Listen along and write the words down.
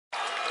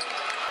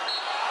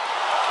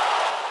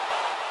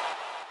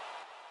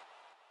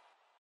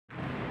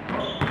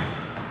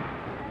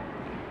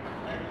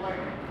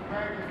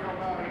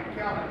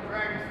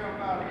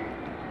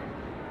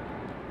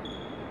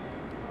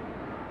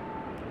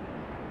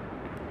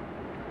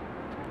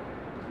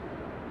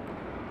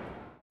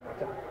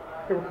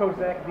Here with Coach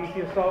Zach,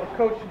 DC Assault.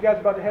 Coach, you guys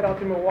are about to head out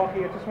to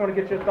Milwaukee. I just want to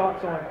get your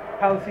thoughts on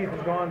how the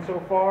season's gone so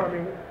far. I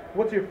mean,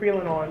 what's your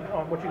feeling on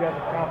what you guys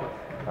have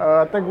accomplished?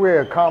 I think we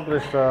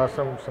accomplished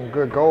some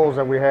good goals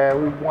that we had.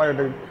 We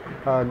wanted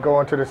to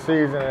go into the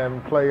season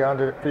and play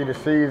undefeated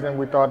season.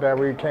 We thought that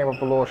we came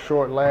up a little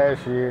short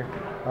last year.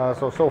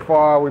 So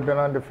far we've been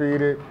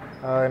undefeated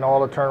in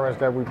all the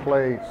tournaments that we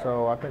played.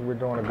 So I think we're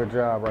doing a good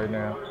job right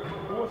now.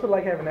 What's it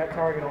like having that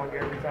target on you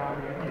every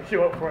time you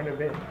show up for an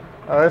event?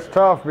 It's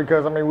tough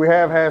because, I mean, we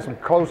have had some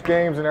close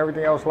games and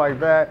everything else like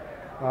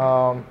that.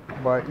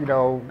 But, you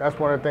know, that's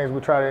one of the things we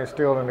try to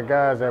instill in the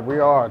guys, that we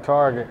are a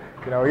target.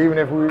 You know, even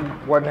if we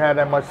wasn't had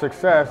that much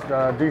success,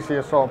 DC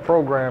Assault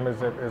program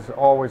is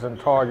always a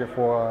target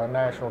for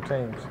national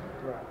teams.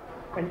 Right.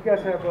 And you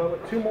guys have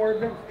 2 more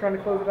events trying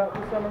to close it out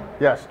this summer?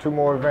 Yes, 2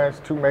 more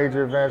events, 2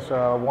 major events,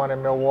 one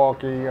in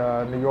Milwaukee,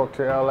 New York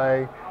to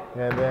LA,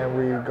 and then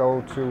we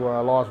go to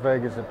Las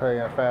Vegas and play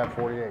at Fab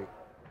 48.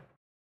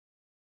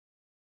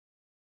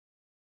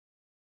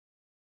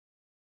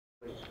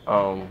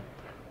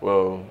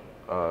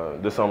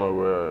 This summer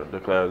we're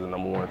declared as the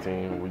 #1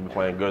 team. We've been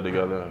playing good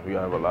together. We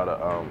have a lot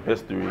of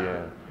history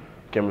and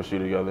chemistry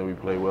together. We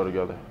play well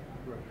together.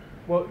 Right.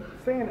 Well,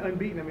 staying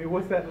unbeaten, I mean,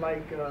 what's that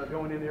like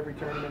going into every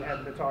tournament and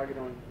having the target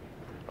on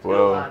you?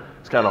 Well,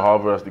 it's kind of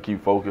hard for us to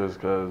keep focused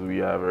because we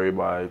have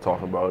everybody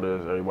talking about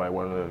us, everybody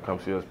wanting to come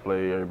see us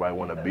play, everybody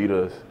want to beat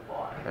us,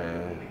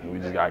 and we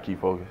just got to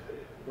keep focused.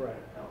 Right.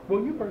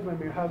 Well, you personally, I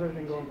mean, how's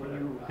everything going for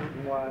you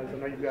recruiting-wise? I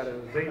know you've got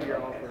a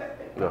Xavier offer.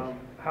 Yeah.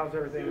 How's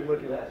everything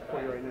looking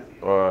for you right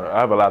now? I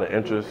have a lot of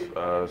interest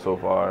so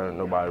far.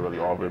 Nobody really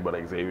offered but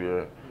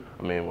Xavier.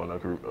 I mean, on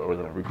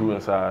the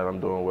recruiting side,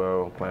 I'm doing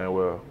well, playing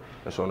well,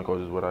 and showing the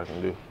coaches what I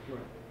can do. Right.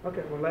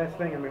 Okay, well, last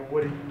thing, I mean,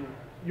 what do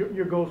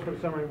your goals for the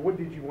summer, what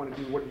did you want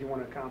to do? What did you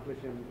want to accomplish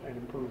and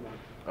improve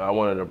on? I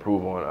wanted to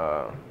improve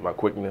on my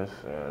quickness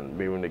and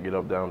being able to get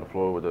up down the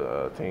floor with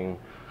the team.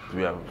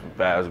 We have some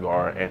fast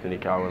guard, Anthony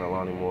Cowan and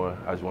Alani Moore.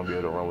 I just want to be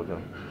able to run with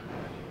them.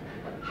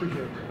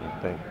 Appreciate it.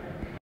 Thank you.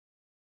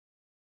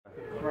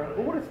 Right.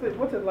 Well,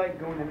 what's it like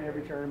going into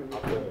every tournament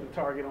with the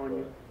target on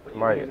you?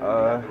 Right.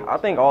 I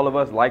think all of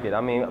us like it.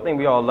 I mean, I think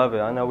we all love it.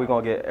 I know we're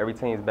going to get every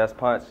team's best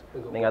punch.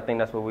 I think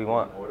that's what we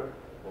want.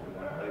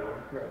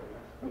 Right.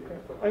 Okay.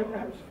 And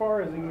as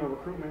far as, you know,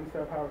 recruitment and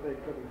stuff, how are they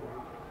looking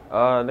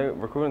for you? The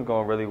recruiting's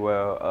going really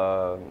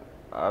well.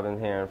 I've been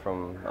hearing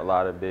from a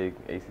lot of big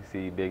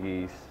ACC, Big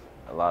East,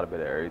 a lot of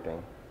bit of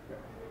everything.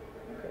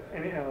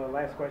 Okay. And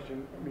last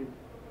question, I mean,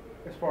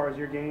 as far as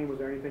your game, was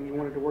there anything you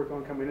wanted to work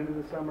on coming into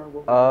the summer?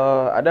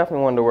 I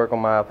definitely wanted to work on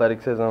my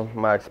athleticism,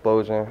 my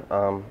explosion.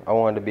 I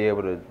wanted to be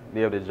able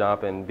to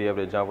jump and be able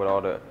to jump with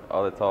all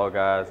the tall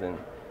guys, and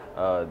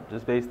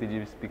just basically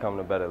just becoming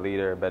a better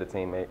leader, a better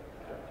teammate.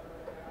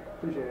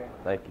 Appreciate it.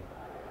 Thank you.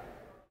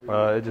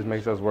 It just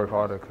makes us work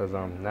harder because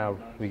now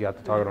we got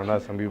the target on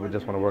us, and we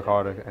just want to work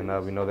harder,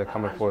 and we know they're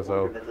coming for us,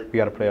 so we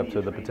got to play up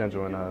to the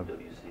potential and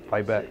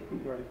fight back.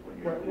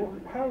 Right. Well,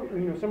 how,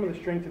 you know, some of the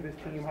strengths of this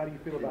team, how do you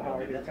feel about how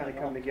it's kind of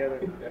come together?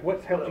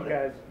 What's helped you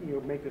guys, you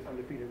know, make this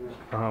undefeated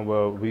run?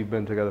 Well, we've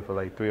been together for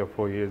like 3 or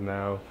 4 years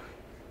now,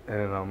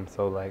 and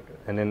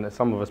and then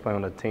some of us play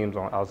on the teams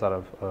outside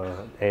of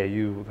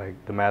AAU,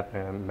 like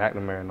DeMatha and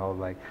McNamara and all.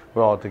 Like,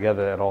 we're all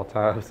together at all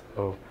times,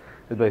 so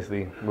it's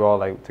basically we're all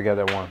like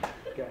together at once.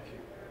 Got you.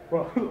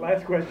 Well,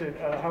 last question,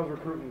 how's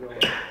recruiting going?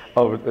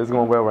 Oh, it's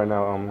going well right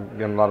now. I'm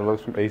getting a lot of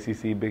looks from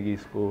ACC, Big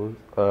East schools,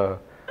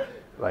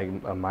 like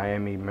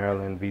Miami,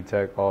 Maryland,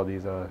 VTech, all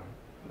these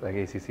like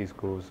ACC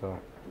schools. So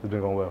it's been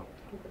going well.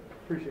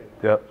 Appreciate it.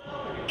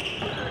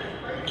 Yep.